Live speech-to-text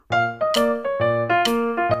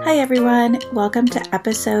Hi everyone, welcome to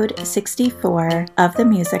episode 64 of The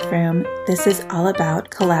Music Room. This is all about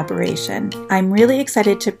collaboration. I'm really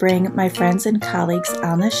excited to bring my friends and colleagues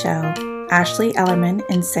on the show, Ashley Ellerman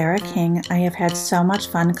and Sarah King. I have had so much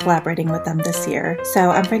fun collaborating with them this year.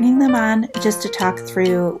 So I'm bringing them on just to talk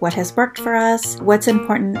through what has worked for us, what's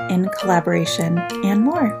important in collaboration, and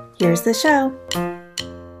more. Here's the show.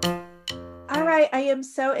 All right, I am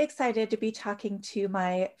so excited to be talking to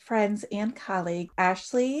my friends and colleagues,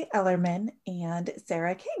 Ashley Ellerman and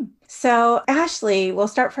Sarah King. So Ashley, we'll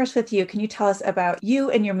start first with you. Can you tell us about you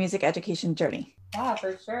and your music education journey? Yeah,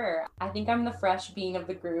 for sure. I think I'm the fresh bean of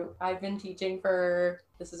the group. I've been teaching for,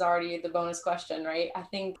 this is already the bonus question, right? I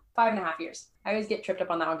think 5.5 years. I always get tripped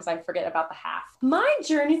up on that one because I forget about the half. My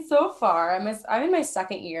journey so far, I'm in my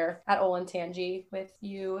second year at Olentangy with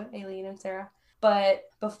you, Aileen and Sarah. But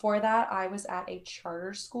before that, I was at a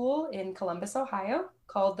charter school in Columbus, Ohio,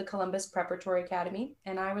 called the Columbus Preparatory Academy.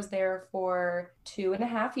 And I was there for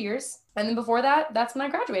 2.5 years. And then before that, that's when I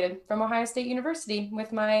graduated from Ohio State University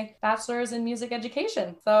with my bachelor's in music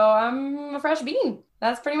education. So I'm a fresh bean.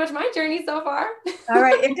 That's pretty much my journey so far. All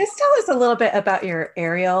right. And just tell us a little bit about your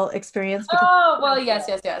aerial experience. Oh, well, yes.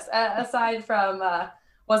 Aside from,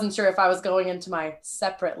 wasn't sure if I was going into my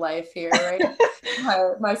separate life here, right?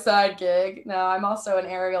 my side gig. No, I'm also an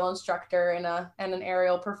aerial instructor and an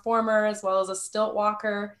aerial performer, as well as a stilt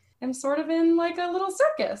walker. I'm sort of in like a little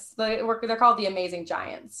circus. They're called the Amazing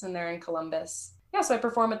Giants, and they're in Columbus. Yeah, so I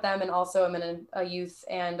perform with them, and also I'm a youth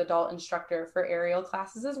and adult instructor for aerial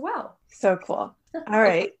classes as well. So cool. All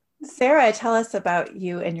right. Sarah, tell us about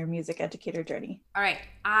you and your music educator journey. All right.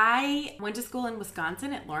 I went to school in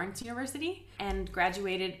Wisconsin at Lawrence University and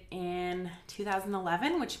graduated in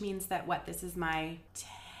 2011, which means that this is my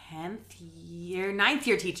ninth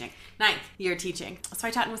year teaching. So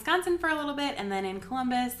I taught in Wisconsin for a little bit and then in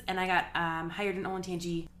Columbus, and I got hired in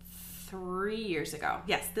Olentangy 3 years ago.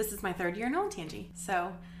 Yes, this is my third year in Olentangy.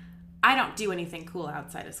 So I don't do anything cool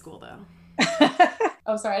outside of school though.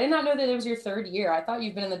 Oh, sorry. I did not know that it was your third year. I thought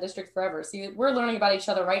you've been in the district forever. See, we're learning about each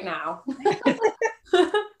other right now. I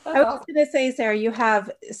was going to say, Sarah, you have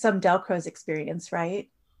some Delcros experience, right?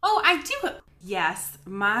 Oh, I do. Yes.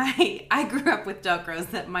 I grew up with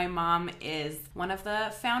Delcros. That my mom is one of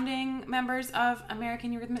the founding members of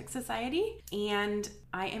American Eurythmic Society, and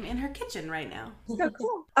I am in her kitchen right now. So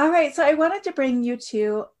cool. All right. So I wanted to bring you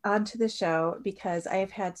two onto the show because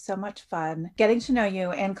I've had so much fun getting to know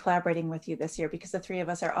you and collaborating with you this year, because the three of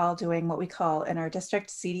us are all doing what we call in our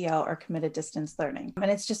district CDL, or committed distance learning.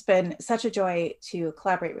 And it's just been such a joy to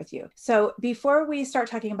collaborate with you. So before we start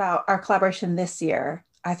talking about our collaboration this year,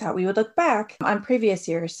 I thought we would look back on previous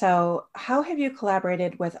years. So how have you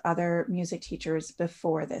collaborated with other music teachers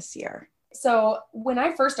before this year? So when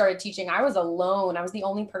I first started teaching, I was alone. I was the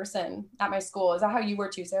only person at my school. Is that how you were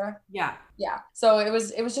too, Sarah? Yeah. So it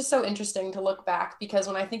was just so interesting to look back, because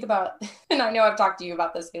when I think about, and I know I've talked to you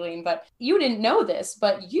about this, Aileen, but you didn't know this,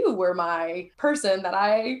 but you were my person that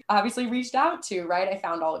I obviously reached out to, right? I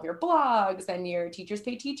found all of your blogs and your Teachers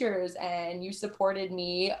Pay Teachers, and you supported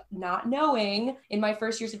me not knowing in my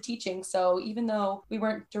first years of teaching. So even though we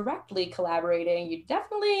weren't directly collaborating, you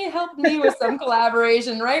definitely helped me with some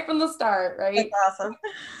collaboration right from the start, right? That's awesome.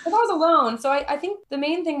 But I was alone. So I think the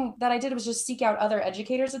main thing that I did was just seek out other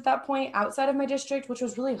educators at that point outside of my district, which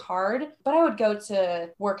was really hard. But I would go to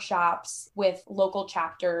workshops with local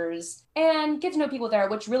chapters and get to know people there,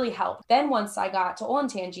 which really helped. Then once I got to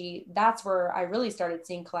Olentangy, that's where I really started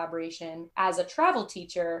seeing collaboration as a travel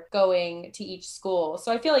teacher going to each school.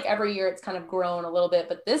 So I feel like every year it's kind of grown a little bit,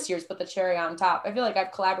 but this year's put the cherry on top. I feel like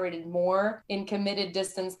I've collaborated more in committed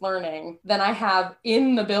distance learning than I have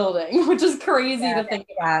in the building, which is crazy to think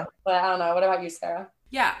about. But I don't know. What about you, Sarah?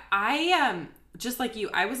 Yeah, I just like you,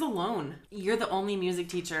 I was alone. You're the only music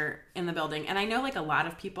teacher in the building. And I know like a lot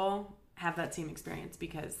of people have that same experience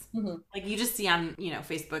because like you just see on,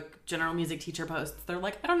 Facebook general music teacher posts, they're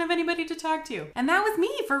like, I don't have anybody to talk to. And that was me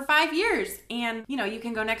for 5 years. And, you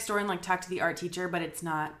can go next door and like talk to the art teacher, but it's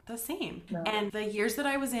not the same. No. And the years that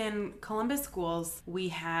I was in Columbus schools, we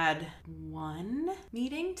had 1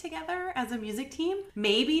 meeting together as a music team,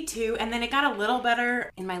 maybe 2. And then it got a little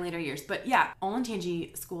better in my later years. But yeah,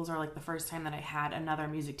 Olentangy schools are like the first time that I had another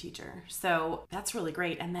music teacher. So that's really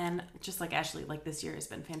great. And then just like Ashley, like this year has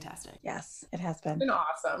been fantastic. Yeah. Yes, it has been. It's been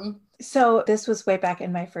awesome. So this was way back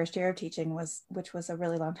in my first year of teaching, which was a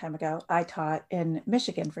really long time ago. I taught in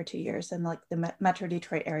Michigan for 2 years in like the Metro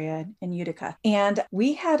Detroit area in Utica. And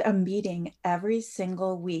we had a meeting every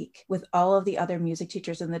single week with all of the other music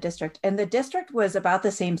teachers in the district. And the district was about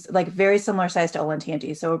the same, like very similar size to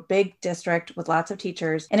Olentangy. So a big district with lots of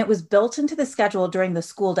teachers. And it was built into the schedule during the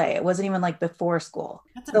school day. It wasn't even like before school.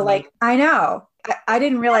 That's so amazing. like, I know. I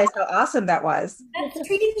didn't realize how awesome that was. That's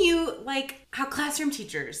treating you like how classroom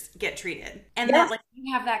teachers get treated. And that like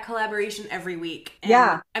you have that collaboration every week.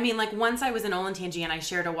 And, I mean, like once I was in Olentangy and I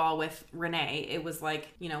shared a wall with Renee, it was like,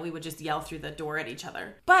 you know, we would just yell through the door at each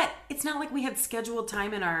other. But it's not like we had scheduled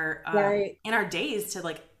time in our days to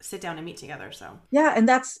like sit down and meet together. So yeah, and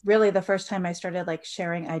that's really the first time I started like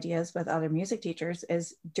sharing ideas with other music teachers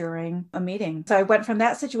is during a meeting. So I went from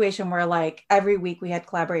that situation where like every week we had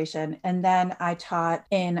collaboration, and then I taught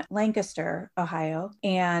in Lancaster, Ohio,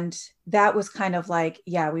 and that was kind of like,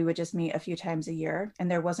 we would just meet a few times a year, and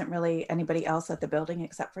there wasn't really anybody else at the building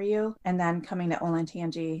except for you. And then coming to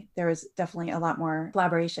Olentangy, there was definitely a lot more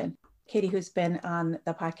collaboration. Katie, who's been on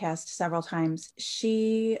the podcast several times,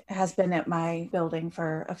 she has been at my building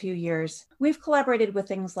for a few years. We've collaborated with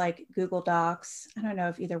things like Google Docs. I don't know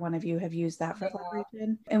if either one of you have used that for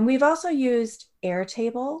collaboration. And we've also used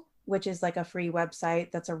Airtable, which is like a free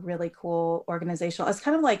website that's a really cool organizational. It's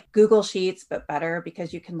kind of like Google Sheets, but better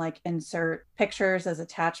because you can like insert pictures as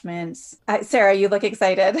attachments. Sarah, you look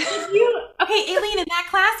excited. Okay, Aileen, in that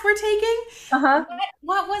class we're taking,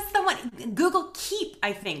 what was the one? Google Keep,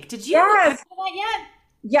 I think. Did you look into that yet?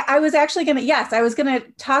 Yeah, I was actually going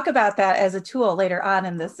to talk about that as a tool later on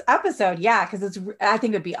in this episode. Yeah, because I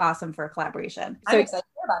think it would be awesome for a collaboration. I'm excited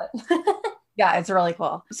to hear about it. Yeah, it's really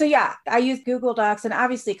cool. So yeah, I use Google Docs and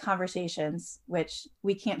obviously conversations, which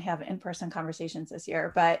we can't have in-person conversations this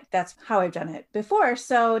year, but that's how I've done it before.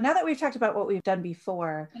 So now that we've talked about what we've done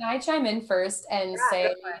before. Can I chime in first and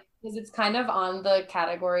say, because it's kind of on the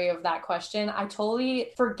category of that question, I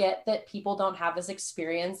totally forget that people don't have this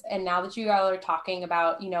experience. And now that you guys are talking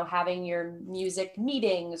about, you know, having your music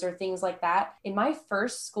meetings or things like that, in my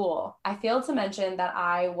first school, I failed to mention that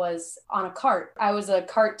I was on a cart. I was a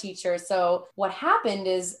cart teacher. So what happened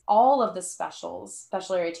is all of the special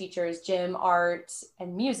area teachers, gym, art,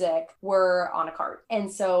 and music were on a cart.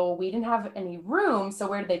 And so we didn't have any room. So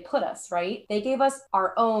where did they put us, right? They gave us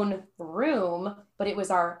our own room, but it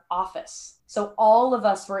was our office. So all of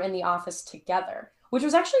us were in the office together, which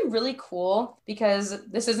was actually really cool because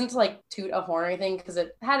this isn't to like toot a horn or anything because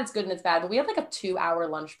it had its good and its bad, but we had like a 2-hour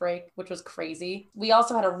lunch break, which was crazy. We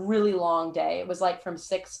also had a really long day. It was like from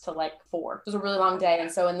 6 to like 4. It was a really long day. And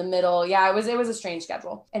so in the middle, it was a strange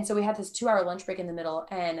schedule. And so we had this 2-hour lunch break in the middle.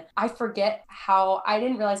 And I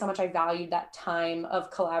didn't realize how much I valued that time of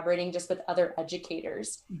collaborating just with other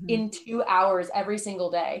educators in 2 hours every single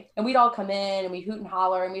day. And we'd all come in and we hoot and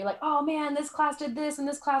holler and we'd be like, oh man, this class did this and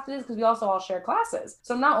this class did this, because we also all share classes.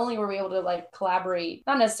 So not only were we able to like collaborate,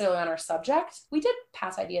 not necessarily on our subject, we did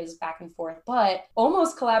pass ideas back and forth, but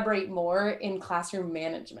almost collaborate more in classroom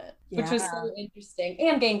management, which was so interesting,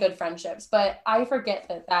 and gain good friendships. But I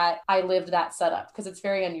forget that I lived that setup because it's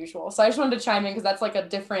very unusual. So I just wanted to chime in because that's like a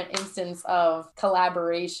different instance of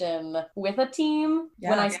collaboration with a team.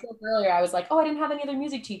 When I spoke earlier, I was like, oh, I didn't have any other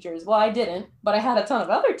music teachers. Well, I didn't, but I had a ton of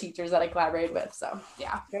other teachers that I collaborated with. So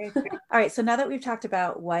yeah. All right. So now that we've talked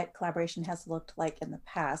about what collaboration has looked like in the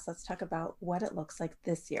past, let's talk about what it looks like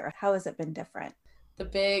this year. How has it been different? The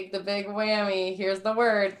big whammy. Here's the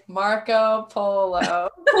word: Marco Polo.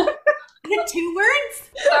 Is it 2 words?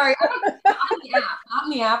 Sorry, not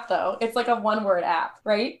in the app though. It's like a 1-word app,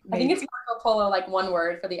 right? Maybe. I think it's Marco Polo, like 1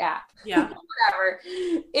 word for the app. Yeah. Whatever.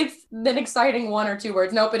 It's an exciting 1 or 2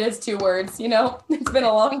 words. Nope, it is 2 words. You know, it's been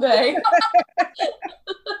a long day.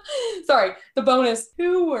 Sorry, the bonus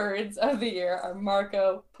 2 words of the year are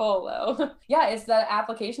Marco Polo. Yeah, it's that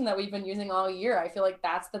application that we've been using all year. I feel like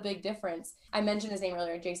that's the big difference. I mentioned his name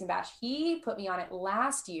earlier, Jason Bash. He put me on it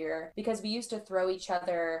last year because we used to throw each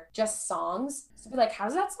other just songs. So be like, how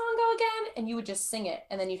does that song go again? And you would just sing it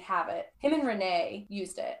and then you'd have it. Him and Renee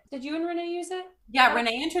used it. Did you and Renee use it? Yeah,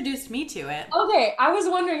 Renee introduced me to it. Okay, I was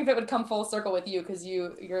wondering if it would come full circle with you because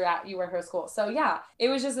you were at her school. So yeah, it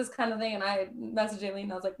was just this kind of thing, and I messaged Aileen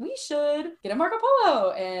and I was like, we should get a Marco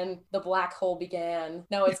Polo, and the black hole began.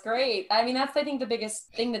 No, it's great. I mean, that's I think the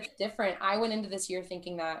biggest thing that's different. I went into this year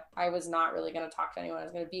thinking that I was not really going to talk to anyone. I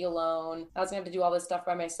was going to be alone. I was going to have to do all this stuff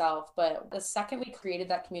by myself. But the second we created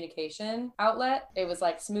that communication outlet, it was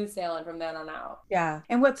like smooth sailing from then on out. Yeah,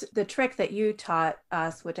 and what's the trick that you taught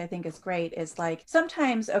us, which I think is great, is like like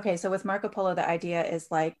sometimes, okay, so with Marco Polo, the idea is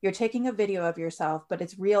like you're taking a video of yourself, but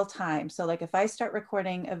it's real time. So like if I start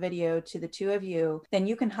recording a video to the two of you, then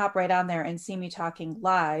you can hop right on there and see me talking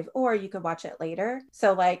live, or you could watch it later.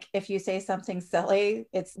 So like if you say something silly,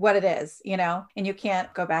 it's what it is, you know, and you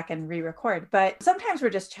can't go back and re-record. But sometimes we're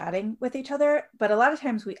just chatting with each other, but a lot of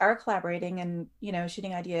times we are collaborating and, you know,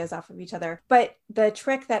 shooting ideas off of each other. But the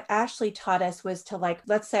trick that Ashley taught us was to like,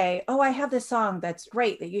 let's say, oh, I have this song that's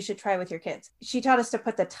great that you should try with your kids. She taught us to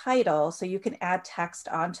put the title so you can add text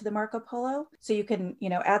onto the Marco Polo. So you can, you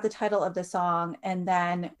know, add the title of the song and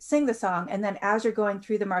then sing the song. And then as you're going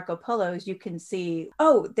through the Marco Polos, you can see,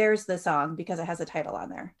 oh, there's the song because it has a title on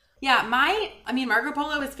there. Yeah, Marco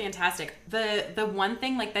Polo is fantastic. The one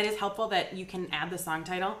thing like that is helpful that you can add the song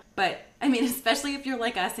title, but I mean, especially if you're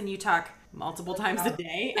like us and you talk multiple times a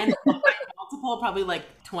day and multiple, probably like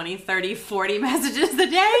 20, 30, 40 messages a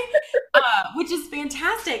day, which is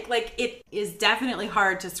fantastic. Like it is definitely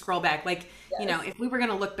hard to scroll back. Like, you know, if we were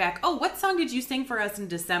going to look back, oh, what song did you sing for us in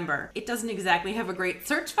December? It doesn't exactly have a great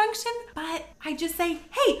search function, but I just say,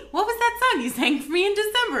 hey, what was that song you sang for me in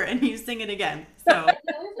December? And you sing it again. So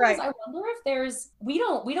right. I wonder if we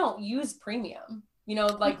don't use premium, you know,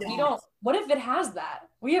 like we don't, what if it has that?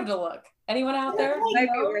 We have to look. Anyone out there? Might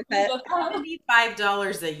be worth it.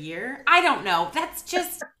 $75 a year. I don't know. That's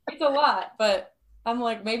just, it's a lot, but I'm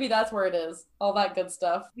like, maybe that's where it is. All that good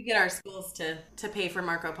stuff. We get our schools to pay for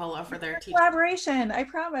Marco Polo for their teachers. Collaboration, I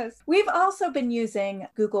promise. We've also been using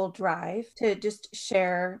Google Drive to just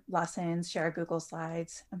share lessons, share Google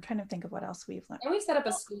Slides. I'm trying to think of what else we've learned. And we set up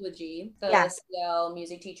a Schoology, the CL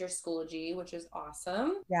Music Teacher Schoology, which is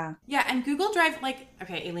awesome. Yeah. Yeah, and Google Drive, like,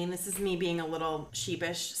 okay, Aileen, this is me being a little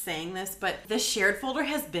sheepish saying this, but the shared folder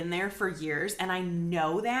has been there for years, and I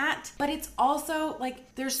know that. But it's also,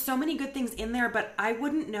 like, there's so many good things in there, but I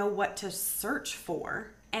wouldn't know what to search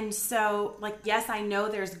for. And so, like, yes, I know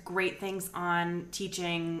there's great things on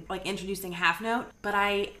teaching, like introducing half note, but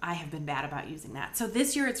I have been bad about using that. So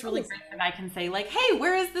this year it's really great that I can say like, hey,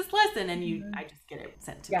 where is this lesson? And I just get it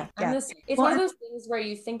sent to me. Yeah. It's one of those things where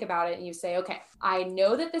you think about it and you say, okay, I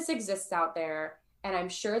know that this exists out there. And I'm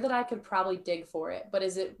sure that I could probably dig for it, but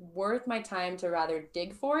is it worth my time to rather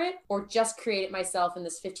dig for it or just create it myself in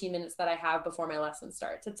this 15 minutes that I have before my lesson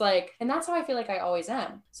starts? It's like, and that's how I feel like I always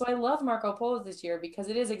am. So I love Marco Polo this year because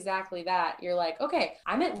it is exactly that. You're like, okay,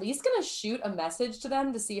 I'm at least going to shoot a message to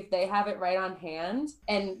them to see if they have it right on hand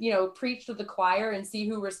and, you know, preach to the choir and see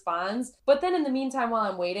who responds. But then in the meantime, while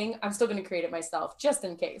I'm waiting, I'm still going to create it myself just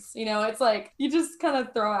in case, you know, it's like, you just kind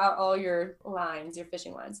of throw out all your lines, your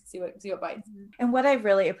fishing lines, see what bites. And what I've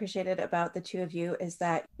really appreciated about the two of you is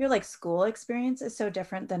that your like school experience is so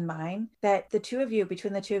different than mine that between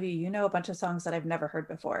the two of you, you know a bunch of songs that I've never heard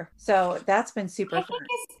before. So that's been super fun.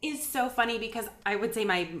 I think is so funny because I would say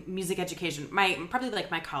my music education, probably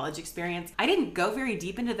like my college experience, I didn't go very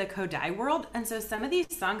deep into the Kodai world. And so some of these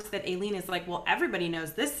songs that Aileen is like, well, everybody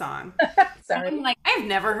knows this song. Sorry. I'm like, I've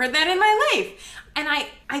never heard that in my life. And I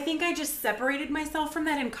think I just separated myself from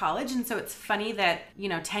that in college. And so it's funny that, you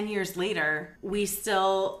know, 10 years later, we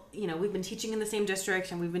still, you know, we've been teaching in the same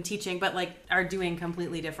district and we've been teaching, but like are doing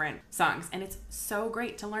completely different songs. And it's so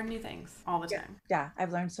great to learn new things all the time. Yeah.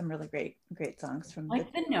 I've learned some really great songs from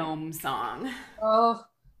like the Gnome song.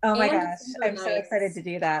 Oh my gosh. I'm so excited to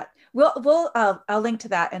do that. I'll link to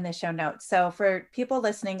that in the show notes. So for people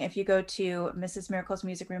listening, if you go to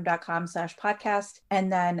mrsmiraclesmusicroom.com/podcast,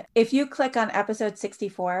 and then if you click on episode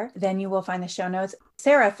 64, then you will find the show notes.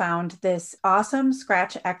 Sarah found this awesome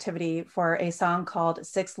scratch activity for a song called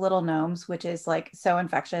Six Little Gnomes, which is like so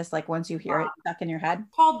infectious. Like once you hear it stuck in your head.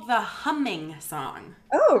 Called the humming song.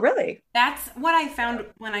 Oh, really? That's what I found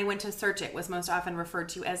when I went to search it, was most often referred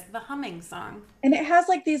to as the humming song. And it has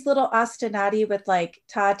like these little ostinati with like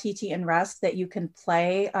ta, ti, ti, and rest that you can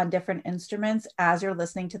play on different instruments as you're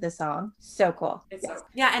listening to the song. So cool.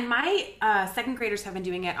 Yeah, and my second graders have been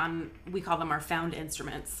doing it on, we call them our found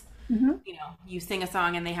instruments. Mm-hmm. You know, you sing a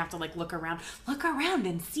song and they have to like look around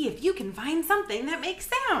and see if you can find something that makes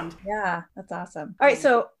sound. Yeah, that's awesome. All right.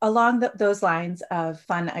 So along those lines of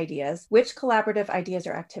fun ideas, which collaborative ideas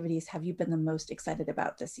or activities have you been the most excited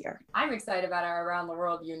about this year? I'm excited about our Around the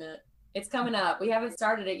World unit. It's coming up. We haven't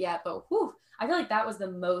started it yet, but I feel like that was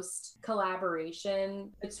the most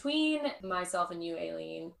collaboration between myself and you,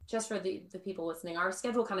 Aileen, just for the people listening. Our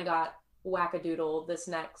schedule kind of got wackadoodle this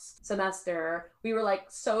next semester. We were like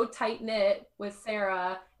so tight knit with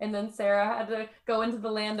Sarah, and then Sarah had to go into the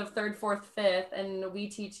land of third, fourth, fifth, and we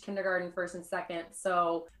teach kindergarten, first and second.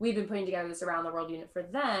 So we've been putting together this around the world unit for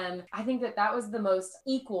them. I think that was the most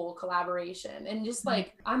equal collaboration, and just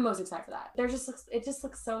like I'm most excited for that. It just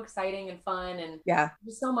looks so exciting and fun, and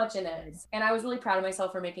there's so much in it. And I was really proud of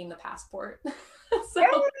myself for making the passport. So,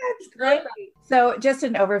 that's great. So just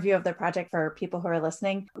an overview of the project for people who are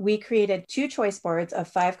listening. We created 2 choice boards of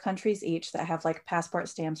 5 countries each that have like passport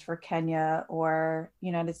stamps for Kenya or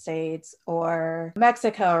United States or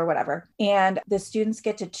Mexico or whatever. And the students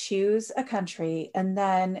get to choose a country, and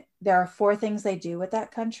then there are 4 things they do with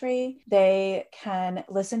that country. They can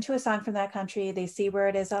listen to a song from that country. They see where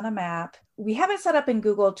it is on a map. We haven't set up in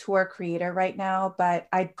Google Tour Creator right now, but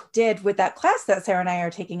I did with that class that Sarah and I are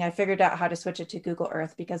taking. I figured out how to switch it to Google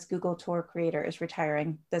Earth because Google Tour Creator is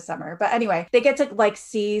retiring this summer. But anyway, they get to like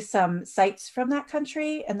see some sites from that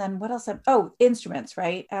country. And then what else? Instruments,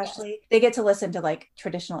 right, Ashley? They get to listen to like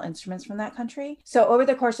traditional instruments from that country. So over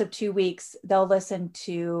the course of 2 weeks, they'll listen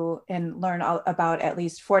to and learn all about at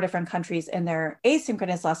least 4 different countries in their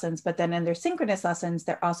asynchronous lessons. But then in their synchronous lessons,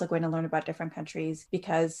 they're also going to learn about different countries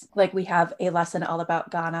because like we have a lesson all about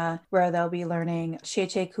Ghana where they'll be learning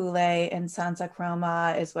Cheche Kule and Sansa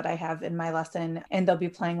Chroma is what I have in my lesson. And they'll be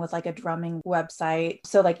playing with like a drumming website.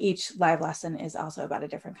 So like each live lesson is also about a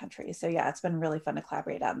different country. So yeah, it's been really fun to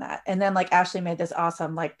collaborate on that. And then like Ashley made this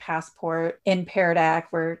awesome like passport in Pear Deck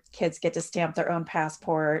where kids get to stamp their own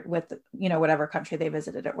passport with, whatever country they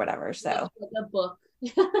visited or whatever. So like a book.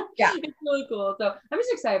 Yeah, it's really cool. So I'm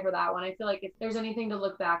just excited for that one. I feel like if there's anything to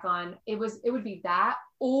look back on, it would be that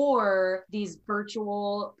or these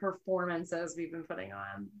virtual performances we've been putting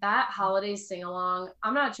on. That holiday sing-along,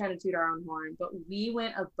 I'm not trying to toot our own horn, but we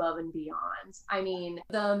went above and beyond. I mean,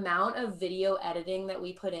 the amount of video editing that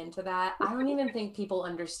we put into that, I don't even think people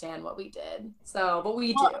understand what we did. So, but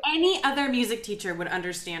we do. Any other music teacher would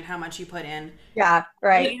understand how much you put in. Yeah,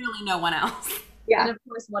 right. Literally no one else. Yeah. And of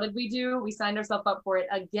course, what did we do? We signed ourselves up for it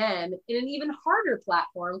again in an even harder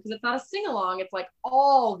platform because it's not a sing-along. It's like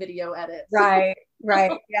all video edits. Right.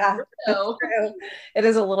 Yeah. So. It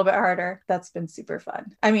is a little bit harder. That's been super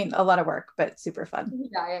fun. I mean, a lot of work, but super fun.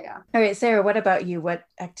 Yeah. All right, Sarah, what about you? What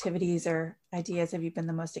activities or ideas have you been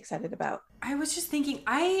the most excited about? I was just thinking,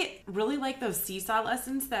 I really like those seesaw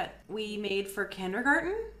lessons that we made for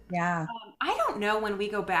kindergarten. Yeah. I don't know when we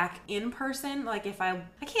go back in person, like if I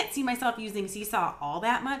can't see myself using seesaw all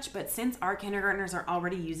that much, but since our kindergartners are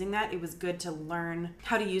already using that, it was good to learn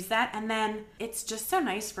how to use that. And then it's just so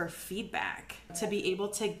nice for feedback to be able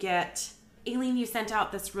to get, Aileen, you sent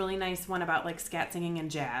out this really nice one about like scat singing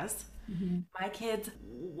and jazz. Mm-hmm. My kids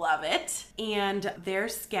love it. And their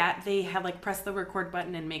scat, they had like press the record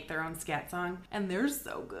button and make their own scat song. And they're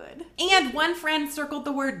so good. And one friend circled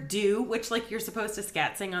the word do, which like you're supposed to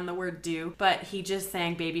scat sing on the word do, but he just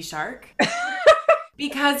sang Baby Shark.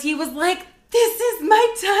 Because he was like, this is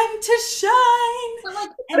my time to shine. So like,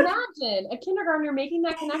 imagine a kindergartner making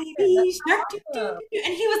that connection. Awesome.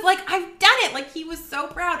 And he was like, I've done it. Like, he was so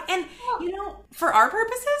proud. And, for our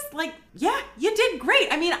purposes, like, yeah, you did great.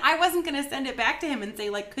 I mean, I wasn't going to send it back to him and say,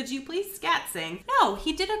 like, could you please scat sing? No,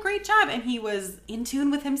 he did a great job. And he was in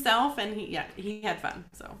tune with himself. And he had fun.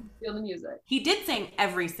 So feel the music. He did sing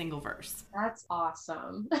every single verse. That's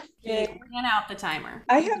awesome. He ran out the timer.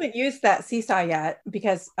 I haven't used that seesaw yet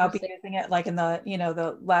because I'll be using it like in the,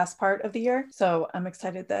 the last part of the year. So I'm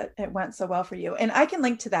excited that it went so well for you. And I can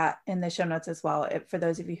link to that in the show notes as well for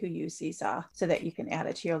those of you who use seesaw so that you can add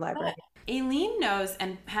it to your library. Aileen knows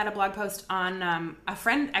and had a blog post on a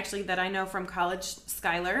friend actually that I know from college,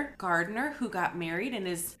 Skylar Gardner, who got married and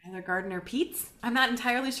is Skylar Gardner Peets. I'm not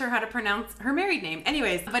entirely sure how to pronounce her married name.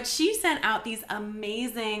 Anyways, but she sent out these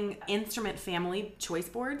amazing instrument family choice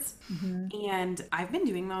boards. Mm-hmm. And I've been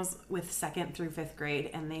doing those with 2nd through 5th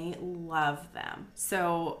grade and they love them.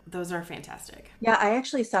 So those are fantastic. Yeah, I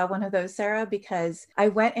actually saw one of those, Sarah, because I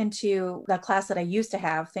went into the class that I used to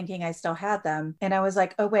have thinking I still had them. And I was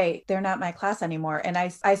like, oh, wait, they're not my class anymore. And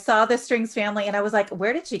I saw the strings family and I was like,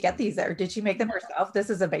 where did she get these there? Did she make them herself? This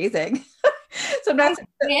is amazing. So I'm not.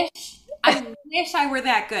 I wish I were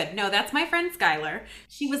that good. No, that's my friend Skylar.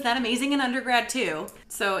 She was that amazing in undergrad too.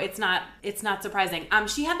 So it's not surprising.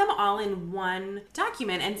 She had them all in one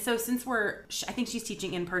document. And so since I think she's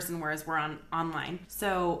teaching in person, whereas we're online.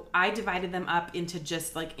 So I divided them up into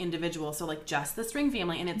just like individual. So like just the string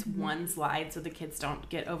family and it's one slide so the kids don't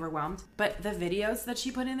get overwhelmed. But the videos that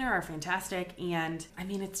she put in there are fantastic. And I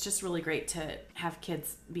mean, it's just really great to have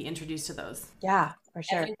kids be introduced to those. Yeah. for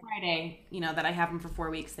sure. Every Friday, that I have them for 4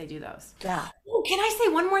 weeks, they do those. Yeah. Oh, can I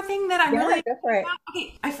say one more thing that I'm really go for it. about?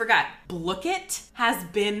 Okay, I forgot. Book It has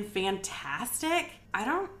been fantastic. I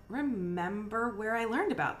don't remember where I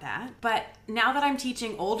learned about that, but now that I'm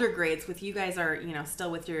teaching older grades with you guys are,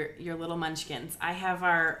 still with your little munchkins, I have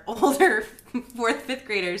our older 4th, 5th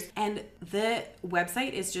graders, and the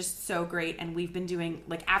website is just so great. And we've been doing,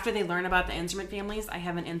 like, after they learn about the instrument families, I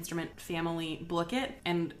have an instrument family Book It,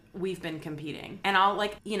 and we've been competing. And I'll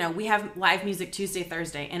we have live music Tuesday,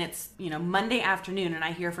 Thursday, and it's, Monday afternoon, and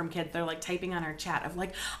I hear from kids, they're like typing on our chat of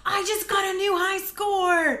like, I just got a new high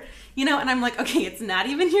score, and I'm like, okay, it's not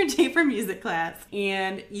even your day for music class,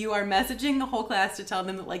 and you are messaging the whole class to tell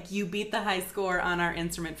them that like you beat the high score on our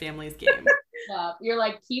instrument families game. You're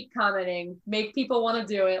like, keep commenting, make people want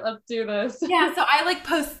to do it. Let's do this. Yeah, so I like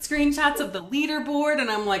post screenshots of the leaderboard, and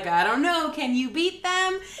I'm like, I don't know, can you beat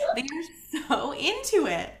them? They're so into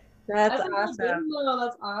it. That's awesome.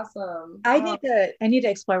 That's awesome. I need to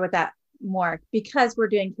explore with that more because we're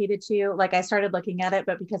doing K-2. Like I started looking at it,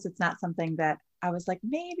 but because it's not something that I was like,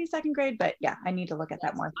 maybe 2nd grade, but yeah, I need to look at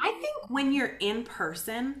that more. I think when you're in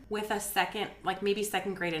person with a second, like maybe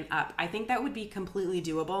 2nd grade and up, I think that would be completely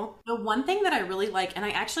doable. The one thing that I really like, and I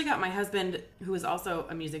actually got my husband, who is also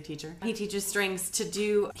a music teacher, he teaches strings,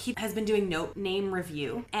 he has been doing note name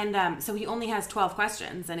review. And so he only has 12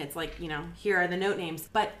 questions, and it's like, here are the note names.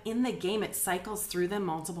 But in the game, it cycles through them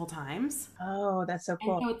multiple times. Oh, that's so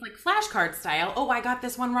cool. And so it's like flashcard style. Oh, I got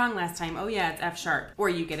this one wrong last time. Oh yeah, it's F sharp. Or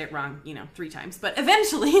you get it wrong, 3 times. But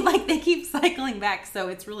eventually, like, they keep cycling back. So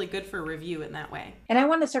it's really good for review in that way. And I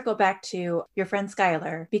want to circle back to your friend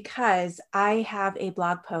Skylar, because I have a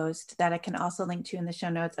blog post that I can also link to in the show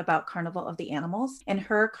notes about Carnival of the Animals. And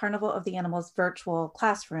her Carnival of the Animals virtual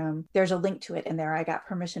classroom, there's a link to it in there. I got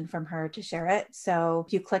permission from her to share it. So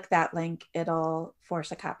if you click that link, it'll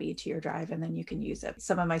force a copy to your drive, and then you can use it.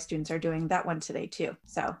 Some of my students are doing that one today too.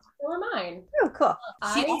 So or mine. Oh, cool.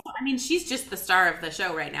 She's just the star of the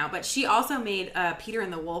show right now, but she also made Peter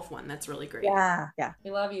and the Wolf one that's really great. Yeah.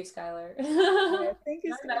 We love you, Skylar. Thank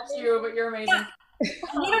you, Skylar. That's you, but you're amazing. Yeah.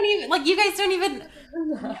 You guys don't even,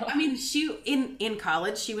 I mean, she, in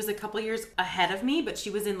college, she was a couple years ahead of me, but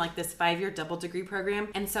she was in like this 5-year double degree program.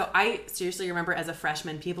 And so I seriously remember as a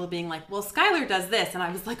freshman, people being like, well, Skylar does this. And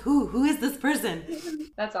I was like, who is this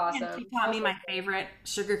person? That's awesome. And she taught me my favorite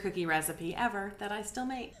sugar cookie recipe ever that I still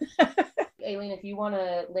make. Aileen, if you want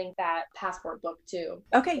to link that passport book too.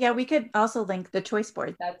 Okay, yeah, we could also link the choice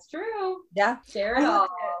board. That's true. Yeah. Share it all.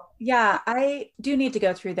 Yeah, I do need to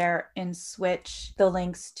go through there and switch the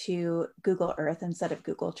links to Google Earth instead of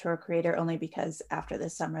Google Tour Creator, only because after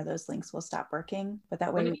this summer, those links will stop working. But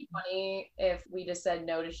that way, wouldn't it be funny if we just said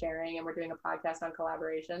no to sharing and we're doing a podcast on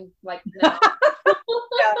collaboration? Like, no.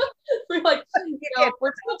 Yeah. We're like,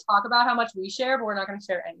 we're going to talk about how much we share, but we're not going to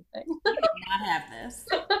share anything. We do not have this.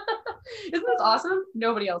 Isn't this awesome?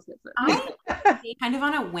 Nobody else gets it. I kind of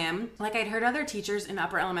on a whim, like I'd heard other teachers in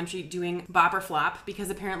upper elementary doing bop or flop, because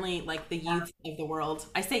apparently like the youths of the world,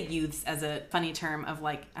 I say youths as a funny term of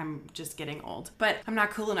like, I'm just getting old, but I'm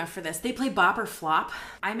not cool enough for this. They play bop or flop.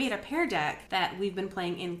 I made a pair deck that we've been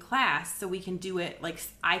playing in class so we can do it, like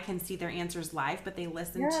I can see their answers live, but they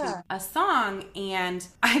listen to a song, and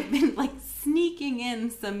I've been like sneaking in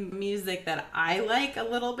some music that I like a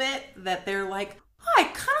little bit that they're like, oh, I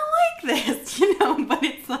kind of like this, but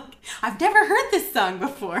it's like, I've never heard this song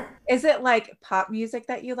before. Is it like pop music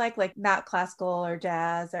that you like not classical or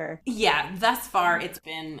jazz or? Yeah, thus far it's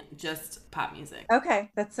been just pop music. Okay,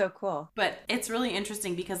 that's so cool. But it's really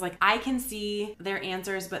interesting because like I can see their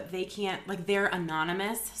answers, but they can't, like they're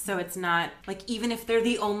anonymous. So it's not like, even if they're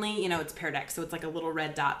the only, it's Pear Deck, so it's like a little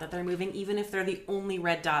red dot that they're moving. Even if they're the only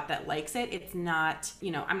red dot that likes it, it's not,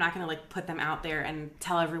 I'm not going to like put them out there and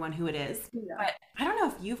tell everyone who it is. Yeah. But I don't know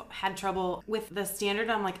if you've had trouble with the standard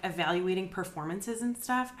on like evaluating performances and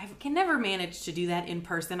stuff. I can never manage to do that in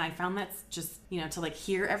person. I found that's just, to like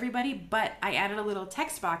hear everybody, but I added a little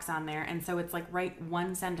text box on there. And so it's like, write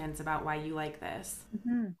one sentence about why you like this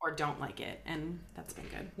or don't like it. And that's been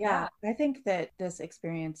good. Yeah. I think that this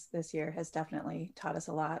experience this year has definitely taught us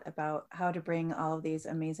a lot about how to bring all of these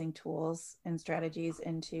amazing tools and strategies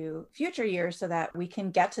into future years so that we can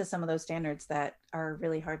get to some of those standards that are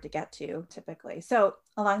really hard to get to typically. So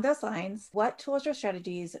along those lines, what tools or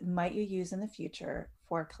strategies might you use in the future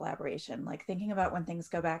for collaboration? Like thinking about when things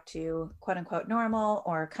go back to quote unquote normal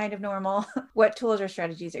or kind of normal, what tools or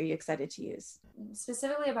strategies are you excited to use?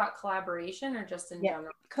 Specifically about collaboration or just in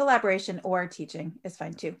general? Collaboration or teaching is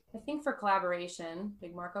fine too. I think for collaboration,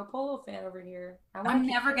 big Marco Polo fan over here. I'm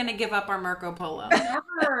never going to give up our Marco Polo.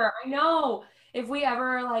 Never. I know. if we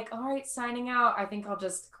ever are like, all right, signing out, I think I'll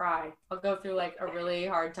just cry. I'll go through like a really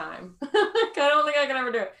hard time. I don't think I can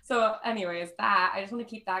ever do it. So anyways, that, I just want to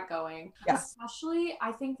keep that going. Yeah. Especially,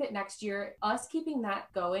 I think that next year, us keeping that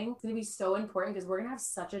going is going to be so important because we're going to have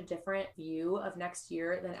such a different view of next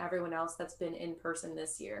year than everyone else that's been in person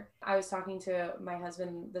this year. I was talking to my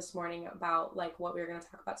husband this morning about like what we were going to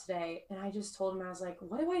talk about today. And I just told him, I was like,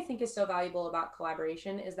 what do I think is so valuable about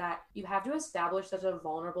collaboration is that you have to establish such a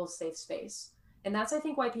vulnerable, safe space. And that's, I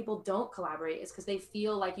think, why people don't collaborate is because they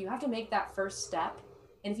feel like you have to make that first step.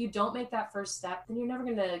 And if you don't make that first step, then you're never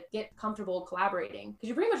going to get comfortable collaborating because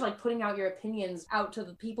you're pretty much like putting out your opinions out to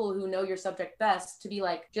the people who know your subject best to be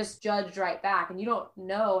like just judged right back. And you don't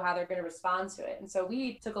know how they're going to respond to it. And so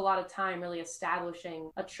we took a lot of time really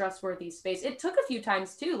establishing a trustworthy space. It took a few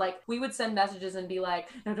times too. Like we would send messages and be like,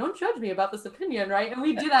 no, don't judge me about this opinion, right? And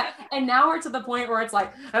we do that. And now we're to the point where it's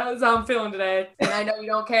like, that's how I'm feeling today. And I know you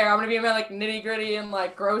don't care. I'm going to be in my like nitty gritty and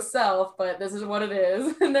like gross self, but this is what it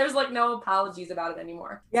is. And there's like no apologies about it anymore.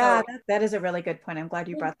 Yeah, so, that is a really good point. I'm glad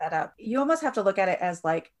you brought that up. You almost have to look at it as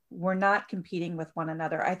like, we're not competing with one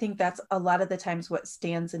another. I think that's a lot of the times what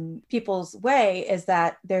stands in people's way is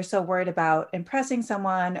that they're so worried about impressing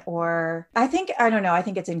someone, or I think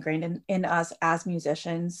it's ingrained in us as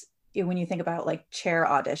musicians. When you think about like chair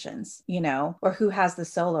auditions, or who has the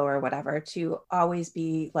solo or whatever, to always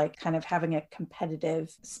be like kind of having a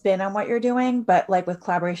competitive spin on what you're doing. But like with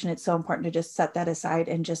collaboration, it's so important to just set that aside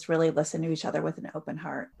and just really listen to each other with an open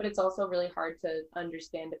heart. But it's also really hard to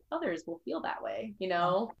understand if others will feel that way,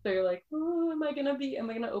 So you're like, oh, am I going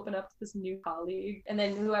to open up to this new colleague? And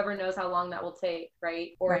then whoever knows how long that will take,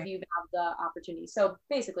 right? Or if you have the opportunity. So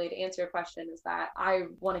basically, to answer your question is that I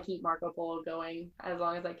want to keep Marco Polo going as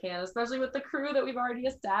long as I can, especially with the crew that we've already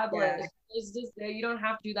established. Yeah. It's just, you don't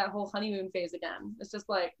have to do that whole honeymoon phase again. It's just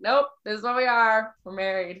like, nope, this is what we are. We're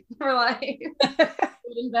married. We're like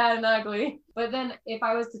good and bad and ugly. But then if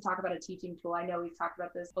I was to talk about a teaching tool, I know we've talked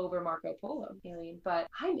about this over Marco Polo, Aileen, but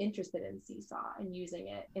I'm interested in Seesaw and using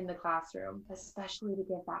it in the classroom, especially to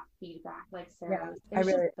get that feedback, like Sarah. Yeah, it's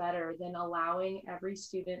just better than allowing every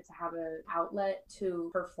student to have an outlet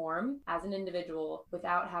to perform as an individual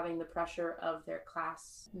without having the pressure of their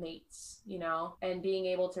classmates, and being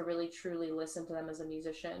able to really truly listen to them as a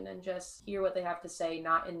musician and just hear what they have to say,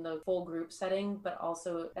 not in the full group setting, but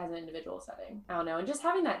also as an individual setting. I don't know. And just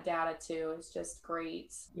having that data too is just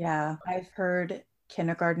great. Yeah. I've heard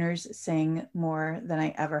kindergartners sing more than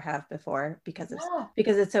I ever have before because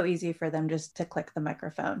it's so easy for them just to click the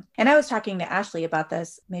microphone. And I was talking to Ashley about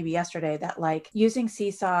this maybe yesterday, that like using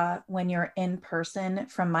Seesaw when you're in person,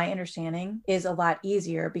 from my understanding, is a lot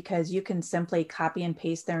easier because you can simply copy and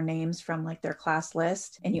paste their names from like their class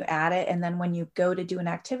list and you add it. And then when you go to do an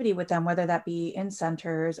activity with them, whether that be in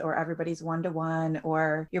centers or everybody's one-to-one,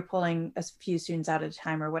 or you're pulling a few students out at a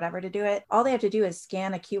time or whatever to do it, all they have to do is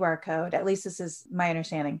scan a QR code. At least this is my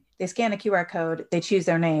understanding. They scan a QR code, they choose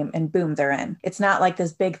their name, and boom, they're in. It's not like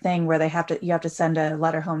this big thing where you have to send a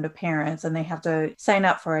letter home to parents and they have to sign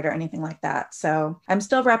up for it or anything like that. So I'm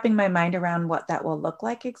still wrapping my mind around what that will look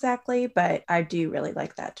like exactly, but I do really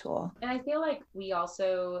like that tool. And I feel like we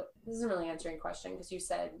also, this isn't really answering your question because you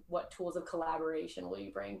said what tools of collaboration will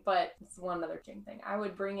you bring, but it's one other thing. I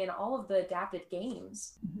would bring in all of the adapted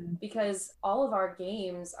games because all of our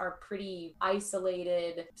games are pretty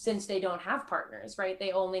isolated since they don't have partners, right?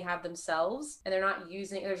 They only have themselves and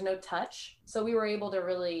there's no touch. So we were able to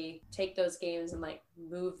really take those games and like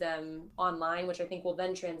move them online, which I think will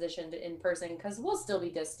then transition to in person because we'll still be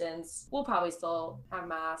distanced. We'll probably still have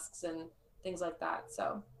masks and things like that.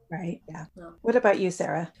 So right. Yeah. No. What about you,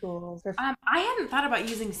 Sarah? Tools? I hadn't thought about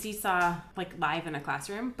using Seesaw like live in a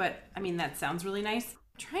classroom, but I mean, that sounds really nice.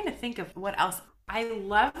 I'm trying to think of what else. I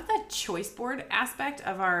love the choice board aspect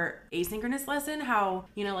of our asynchronous lesson, how,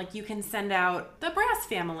 like you can send out the brass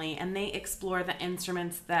family and they explore the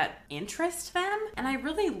instruments that interest them. And I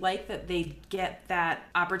really like that they get that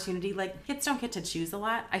opportunity. Like kids don't get to choose a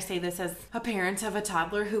lot. I say this as a parent of a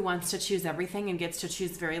toddler who wants to choose everything and gets to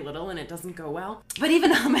choose very little and it doesn't go well. But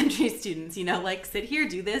even elementary students, like sit here,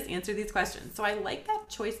 do this, answer these questions. So I like that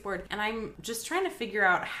choice board. And I'm just trying to figure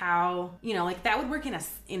out how, like that would work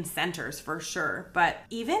in centers for sure. But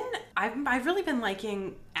even I've really been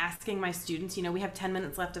liking asking my students, we have 10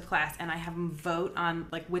 minutes left of class and I have them vote on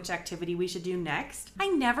like which activity we should do next. I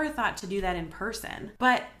never thought to do that in person. person.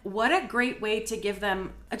 But what a great way to give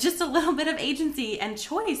them just a little bit of agency and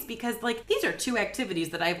choice, because like these are two activities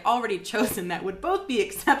that I've already chosen that would both be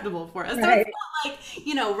acceptable for us. Right. So it's not like,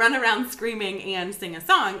 you know, run around screaming and sing a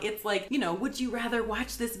song. It's like, you know, would you rather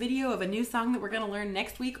watch this video of a new song that we're going to learn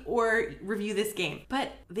next week or review this game?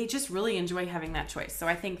 But they just really enjoy having that choice. So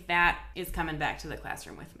I think that is coming back to the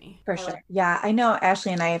classroom with me. For sure. Yeah. I know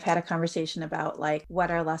Ashley and I have had a conversation about like what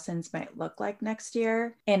our lessons might look like next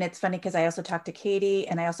year. And it's funny because I also talked to Katie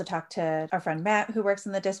and I also talked to our friend Matt, who works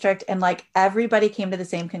in the district. And like everybody came to the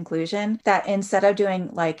same conclusion that instead of doing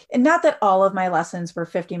like, and not that all of my lessons were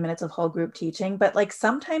 50 minutes of whole group teaching, but like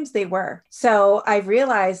sometimes they were. So I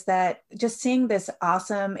realized that just seeing this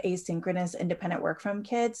awesome asynchronous independent work from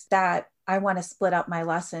kids, that I want to split up my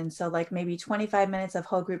lesson. So like maybe 25 minutes of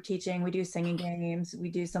whole group teaching, we do singing games, we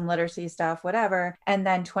do some literacy stuff, whatever. And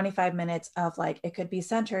then 25 minutes of like, it could be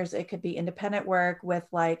centers, it could be independent work with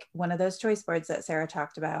like one of those choice boards that Sarah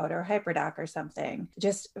talked about, or HyperDoc or something,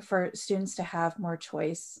 just for students to have more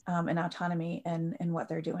choice and autonomy in what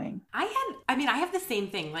they're doing. I have the same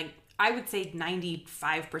thing. Like, I would say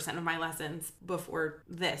 95% of my lessons before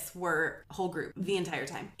this were whole group the entire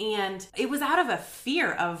time. And it was out of a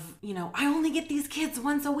fear of, you know, I only get these kids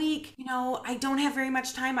once a week. You know, I don't have very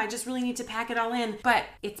much time. I just really need to pack it all in. But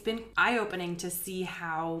it's been eye-opening to see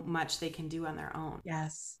how much they can do on their own.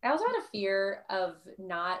 Yes. I also had a fear of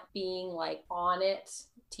not being like on it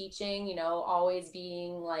teaching, you know, always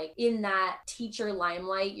being like in that teacher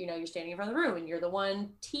limelight, you know, you're standing in front of the room and you're the one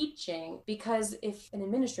teaching, because if an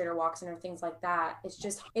administrator walks in or things like that,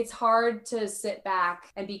 it's hard to sit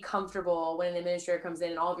back and be comfortable when an administrator comes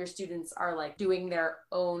in and all of your students are like doing their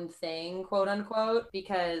own thing, quote unquote,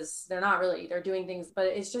 because they're not really, they're doing things, but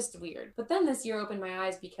it's just weird. But then this year opened my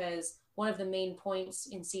eyes because one of the main points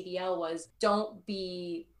in CDL was don't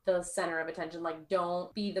be the center of attention. Like,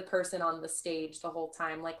 don't be the person on the stage the whole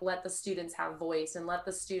time. Like, let the students have voice and let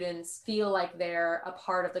the students feel like they're a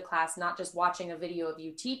part of the class, not just watching a video of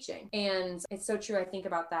you teaching. And it's so true. I think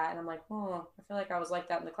about that and I'm like, oh, I feel like I was like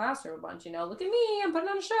that in the classroom a bunch, you know, look at me, I'm putting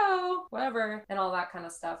on a show, whatever, and all that kind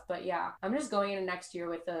of stuff. But yeah, I'm just going into next year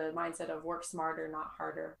with the mindset of work smarter, not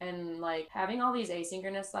harder. And like having all these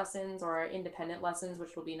asynchronous lessons or independent lessons,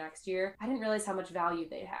 which will be next year, I didn't realize how much value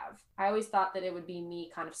they have. I always thought that it would be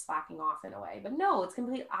me kind of slacking off in a way, but no, it's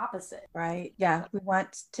complete opposite. Right. Yeah. We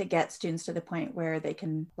want to get students to the point where they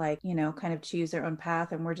can like, you know, kind of choose their own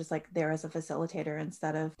path. And we're just like there as a facilitator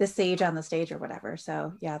instead of the sage on the stage or whatever.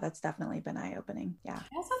 So yeah, that's definitely been eye-opening. Yeah.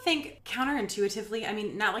 I also think counterintuitively, I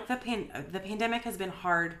mean, not like the pandemic has been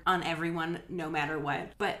hard on everyone, no matter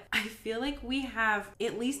what, but I feel like we have,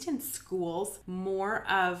 at least in schools, more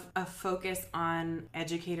of a focus on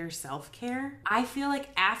educator self-care. I feel like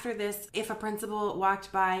after this, if a principal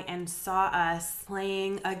walked by and saw us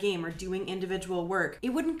playing a game or doing individual work,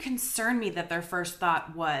 it wouldn't concern me that their first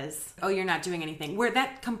thought was, oh, you're not doing anything, where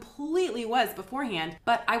that completely was beforehand.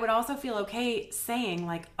 But I would also feel okay saying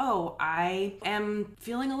like, oh, I am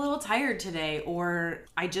feeling a little tired today, or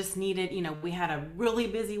I just needed, you know, we had a really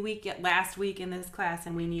busy week last week in this class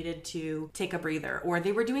and we needed to take a breather, or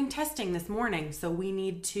they were doing testing this morning, so we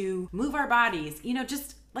need to move our bodies, you know,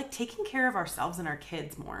 just like taking care of ourselves and our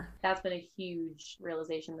kids more. That's been a huge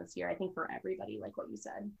realization this year, I think, for everybody, like what you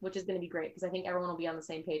said, which is going to be great because I think everyone will be on the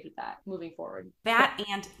same page with that moving forward. That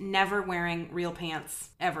and never wearing real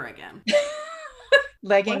pants ever again.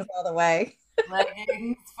 Leggings all the way.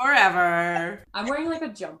 Leggings forever. I'm wearing like a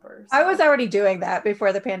jumper. So. I was already doing that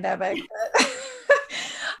before the pandemic. But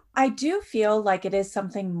I do feel like it is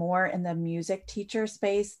something more in the music teacher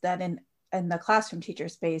space than in the classroom teacher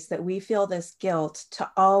space, that we feel this guilt to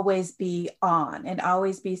always be on and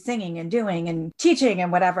always be singing and doing and teaching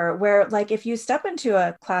and whatever, where like if you step into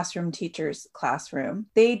a classroom teacher's classroom,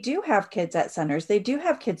 they do have kids at centers, they do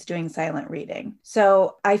have kids doing silent reading.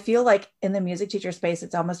 So I feel like in the music teacher space,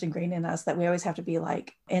 it's almost ingrained in us that we always have to be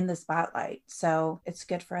like in the spotlight. So it's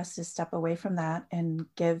good for us to step away from that and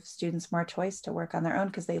give students more choice to work on their own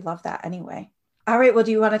because they love that anyway. All right, well,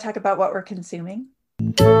 do you want to talk about what we're consuming?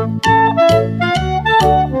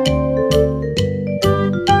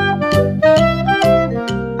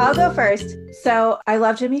 I'll go first. So I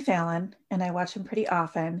love Jimmy Fallon and I watch him pretty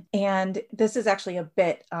often. And this is actually a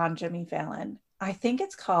bit on Jimmy Fallon. I think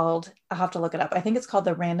it's called, I'll have to look it up. I think it's called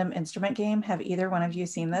the Random Instrument Game. Have either one of you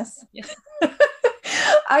seen this? Yes.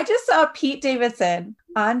 I just saw Pete Davidson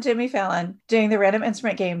on Jimmy Fallon doing the random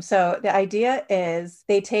instrument game. So the idea is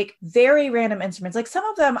they take very random instruments. Like some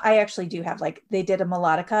of them I actually do have, like they did a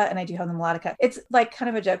melodica and I do have the melodica. It's like kind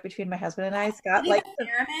of a joke between my husband and I. Scott like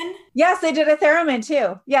theremin? Yes, they did a theremin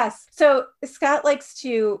too. Yes. So Scott likes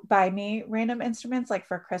to buy me random instruments like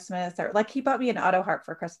for Christmas, or like he bought me an auto harp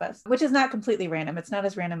for Christmas, which is not completely random. It's not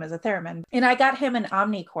as random as a theremin. And I got him an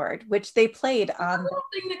omnichord, which they played on the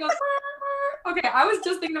thing that goes. Okay, I was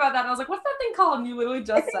just thinking about that. And I was like, what's that thing called? And you literally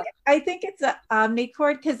just said. I think it's an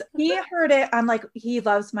omnichord because he heard it on like, he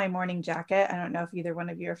loves My Morning Jacket. I don't know if either one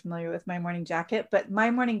of you are familiar with My Morning Jacket, but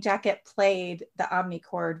My Morning Jacket played the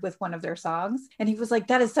omnichord with one of their songs. And he was like,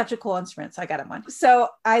 that is such a cool instrument. So I got him one. So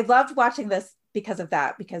I loved watching this because of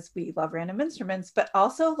that, because we love random instruments, but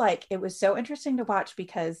also like it was so interesting to watch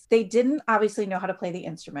because they didn't obviously know how to play the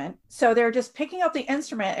instrument. So they're just picking up the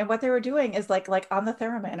instrument, and what they were doing is like on the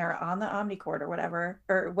theremin or on the omnichord or whatever,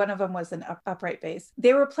 or one of them was an upright bass.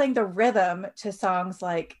 They were playing the rhythm to songs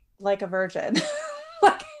like a Virgin.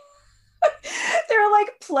 Like they're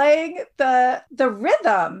like playing the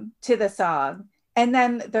rhythm to the song, and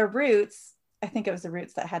then the Roots, I think it was the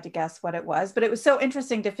Roots that had to guess what it was, but it was so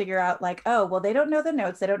interesting to figure out like, oh, well, they don't know the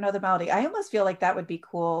notes. They don't know the melody. I almost feel like that would be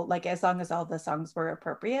cool. Like as long as all the songs were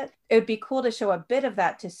appropriate, it would be cool to show a bit of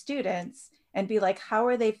that to students and be like, how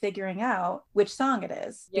are they figuring out which song it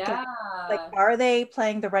is? Because, like, are they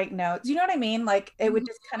playing the right notes? You know what I mean? Like it would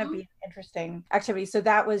just kind of be an interesting activity. So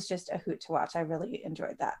that was just a hoot to watch. I really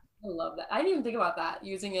enjoyed that. I love that. I didn't even think about that,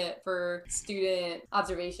 using it for student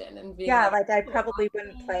observation and being like I probably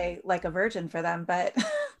wouldn't play like a Virgin for them, but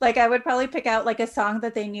like I would probably pick out like a song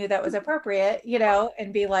that they knew that was appropriate, you know,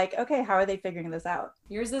 and be like, okay, how are they figuring this out?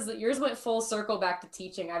 Yours went full circle back to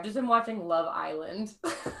teaching. I've just been watching Love Island.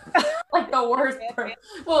 Like the worst part.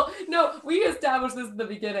 Well, no, we established this in the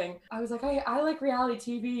beginning. I was like, I like reality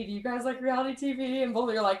TV. Do you guys like reality TV? And both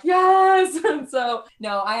of you are like, yes. And so,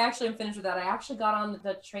 no, I actually am finished with that. I actually got on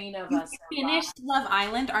the train of us. Finished Love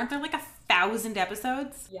Island? Aren't there like 1,000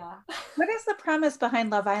 episodes? Yeah. What is the premise behind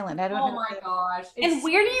Love Island? I don't know. Oh my gosh. And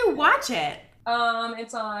where do you watch it?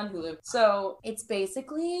 It's on Hulu. So it's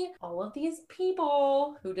basically all of these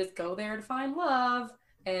people who just go there to find love,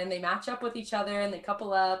 and they match up with each other and they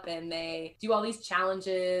couple up and they do all these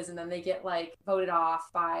challenges, and then they get like voted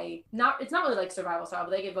off by it's not really like survival style,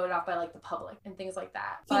 but they get voted off by like the public and things like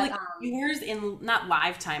that. So but like viewers in not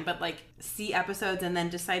live time, but like see episodes and then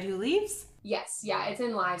decide who leaves? Yes, yeah, it's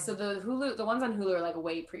in live. So the ones on Hulu are like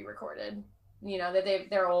way pre-recorded. You know,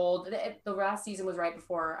 they're old. The last season was right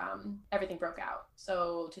before everything broke out.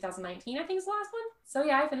 So 2019, I think, is the last one. So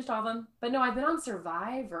yeah, I finished all of them. But no, I've been on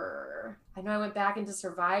Survivor. I know I went back into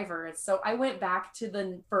Survivor. So I went back to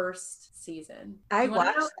the first season. I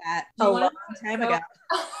watched that a long time ago.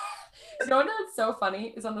 You know what's so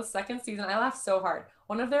funny is on the second season, I laughed so hard.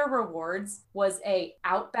 One of their rewards was a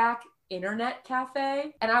Outback internet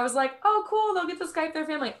cafe. And I was like, oh, cool. They'll get to Skype their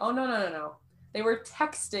family. Oh, no. They were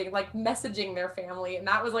texting, like messaging their family, and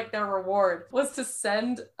that was like their reward, was to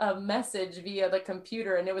send a message via the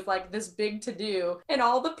computer, and it was like this big to do, and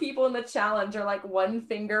all the people in the challenge are like one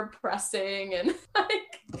finger pressing, and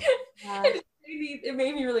like it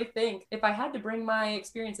made me really think. If I had to bring my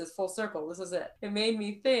experiences full circle, this is it. It made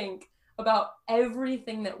me think about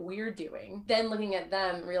everything that we're doing, then looking at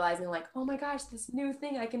them, realizing like, oh my gosh, this new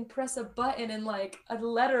thing, I can press a button and like a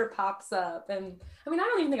letter pops up. And I mean, I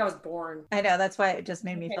don't even think I was born. I know, that's why it just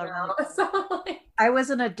made me feel really so, like, I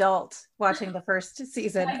was an adult watching the first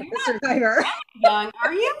season of Survivor. Young,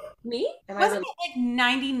 are you? Me? Wasn't it like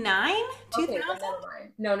 99? 2000?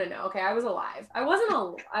 No. Okay, I was alive. I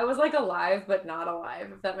was like alive, but not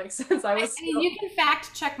alive, if that makes sense. I mean, you can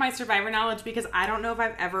fact check my Survivor knowledge, because I don't know if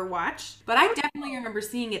I've ever watched, but I definitely remember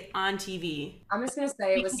seeing it on TV. I'm just going to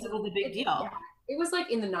say it was a big deal. Yeah, it was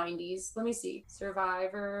like in the 90s. Let me see.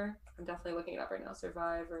 Survivor. I'm definitely looking it up right now.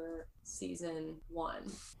 Survivor season 1.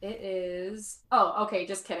 It is. Oh, okay.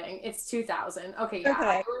 Just kidding. It's 2000. Okay.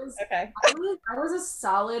 Yeah. Okay. I was a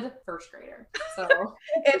solid first grader. So.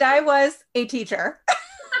 And I was a teacher.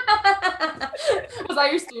 Was I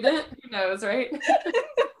your student? Who knows, right?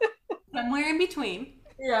 Somewhere in between.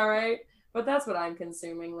 Yeah, right. But that's what I'm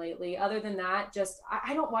consuming lately. Other than that, just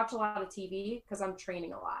I don't watch a lot of TV because I'm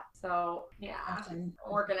training a lot. So yeah, I'm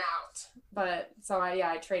working out. But so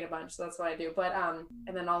I train a bunch. So that's what I do. But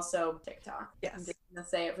and then also TikTok. Yes. I'm just gonna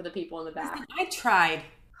say it for the people in the back.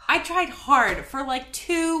 I tried hard for like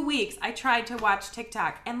 2 weeks. I tried to watch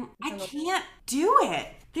TikTok and I can't do it.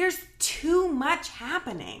 There's too much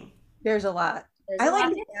happening. There's a lot. I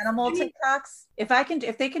like the animal TikToks.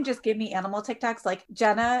 If they can just give me animal TikToks, like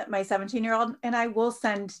Jenna, my 17-year-old, and I will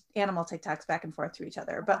send animal TikToks back and forth to each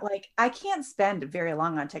other. But like, I can't spend very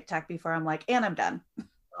long on TikTok before I'm like, and I'm done.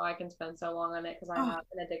 Oh, I can spend so long on it because I have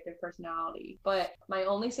an addictive personality. But my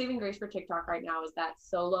only saving grace for TikTok right now is that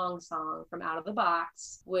So Long song from Out of the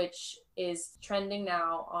Box, which is trending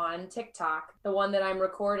now on TikTok. The one that I'm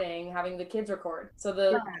recording, having the kids record. So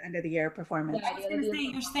the end of the year performance. Yeah, I was gonna say,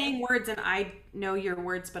 you're saying words and I know your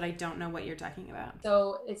words, but I don't know what you're talking about.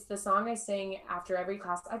 So it's the song I sing after every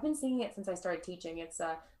class. I've been singing it since I started teaching. It's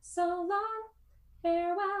so long,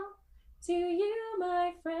 farewell to you,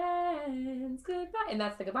 my friends, goodbye. And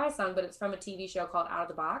that's the goodbye song, but it's from a TV show called Out of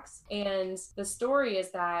the Box. And the story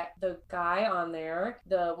is that the guy on there,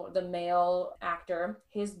 the male actor,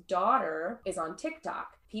 his daughter is on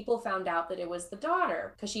TikTok. People found out that it was the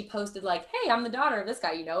daughter because she posted like, hey, I'm the daughter of this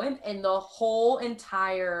guy, you know him? And the whole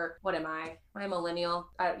entire, what am I? Am I a millennial?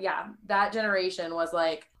 Yeah, that generation was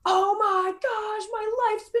like, oh my gosh, my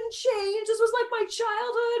life's been changed. This was like my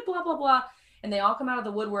childhood, blah, blah, blah. And they all come out of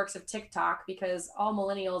the woodworks of TikTok because all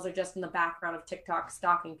millennials are just in the background of TikTok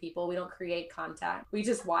stalking people. We don't create content. We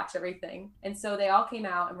just watch everything. And so they all came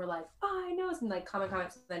out and were like, oh, I know. And like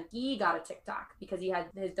comments. And then he got a TikTok because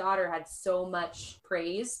his daughter had so much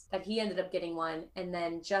praise that he ended up getting one. And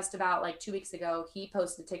then just about like 2 weeks ago, he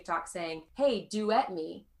posted a TikTok saying, hey, duet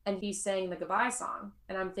me. And he sang the goodbye song.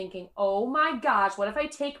 And I'm thinking, oh my gosh, what if I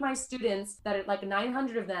take my students, that are like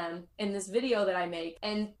 900 of them, in this video that I make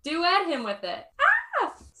and duet him with it?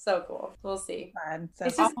 Ah! So cool. We'll see. Fun. So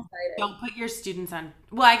it's just exciting. Don't put your students on.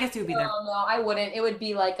 Well, I guess it would be there. No, I wouldn't. It would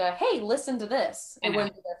be like a, hey, listen to this. It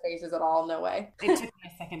wouldn't be their faces at all. No way. It took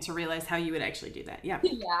me a second to realize how you would actually do that. Yeah.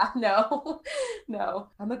 Yeah, no.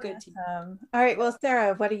 I'm a good teacher. All right. Well,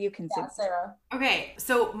 Sarah, what do you consume? Yeah, Sarah. Okay.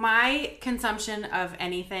 So my consumption of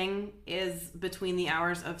anything is between the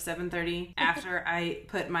hours of 7:30 after I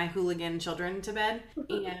put my hooligan children to bed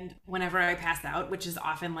and whenever I pass out, which is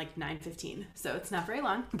often like 9:15. So it's not very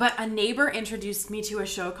long. But a neighbor introduced me to a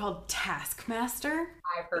show called Taskmaster.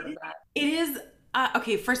 I've heard of that. It is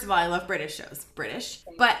okay, first of all, I love British shows.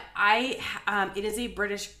 But it is a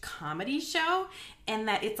British comedy show, and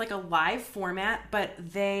that it's like a live format, but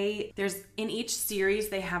there's in each series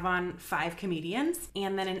they have on 5 comedians,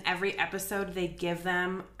 and then in every episode they give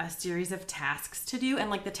them a series of tasks to do, and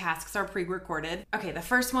like the tasks are pre-recorded. Okay, the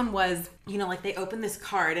first one was, like they open this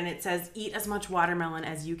card and it says eat as much watermelon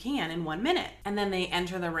as you can in 1 minute, and then they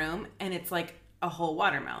enter the room and it's like a whole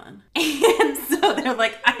watermelon. And so they're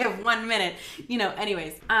like, I have 1 minute.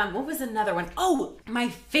 Anyways. What was another one? Oh, my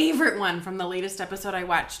favorite one from the latest episode I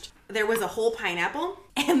watched. There was a whole pineapple,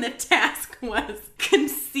 and the task was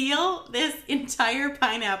conceal this entire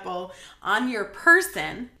pineapple on your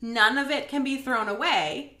person. None of it can be thrown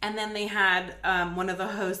away. And then they had one of the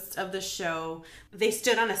hosts of the show, they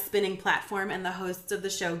stood on a spinning platform, and the hosts of the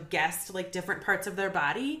show guessed like different parts of their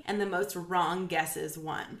body, and the most wrong guesses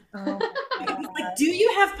won. Oh, I was like, do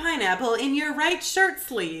you have pineapple in your right shirt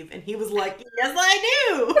sleeve? And he was like, yes, I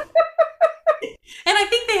do. And I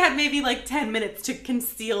think they had maybe like 10 minutes to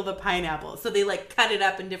conceal the pineapple. So they like cut it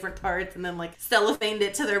up in different parts and then like cellophaned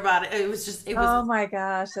it to their body. It was. Oh my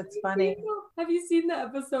gosh, that's funny. Have you seen the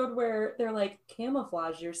episode where they're like,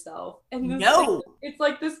 camouflage yourself? And no. It's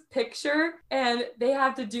like this picture and they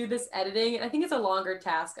have to do this editing. And I think it's a longer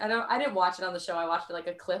task. I didn't watch it on the show. I watched it like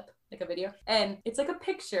a clip. Like a video, and it's like a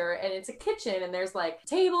picture, and it's a kitchen, and there's like a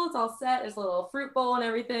table, it's all set, there's a little fruit bowl and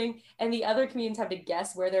everything, and the other comedians have to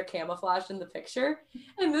guess where they're camouflaged in the picture.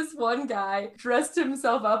 And this one guy dressed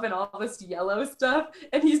himself up in all this yellow stuff,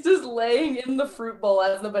 and he's just laying in the fruit bowl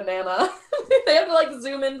as the banana. They have to like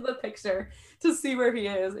zoom into the picture to see where he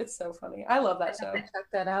is. It's so funny. I love that show. Check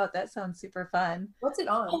that out. That sounds super fun. What's it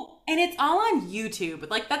on? Oh, and it's all on YouTube.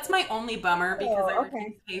 Like, that's my only bummer because I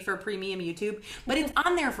refuse to pay for premium YouTube, but it's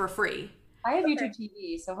on there for free. I have YouTube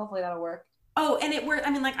TV, so hopefully that'll work. Oh, and it works.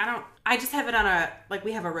 I mean, like, I just have it on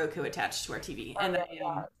we have a Roku attached to our TV. And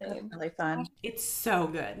it's really fun. It's so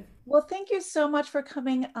good. Well, thank you so much for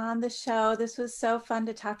coming on the show. This was so fun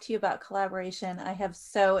to talk to you about collaboration. I have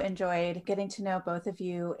so enjoyed getting to know both of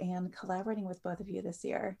you and collaborating with both of you this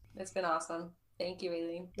year. It's been awesome. Thank you,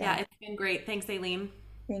 Aileen. Yeah, it's been great. Thanks, Aileen.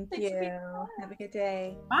 Thank you. Have a good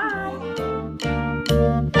day.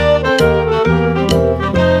 Bye.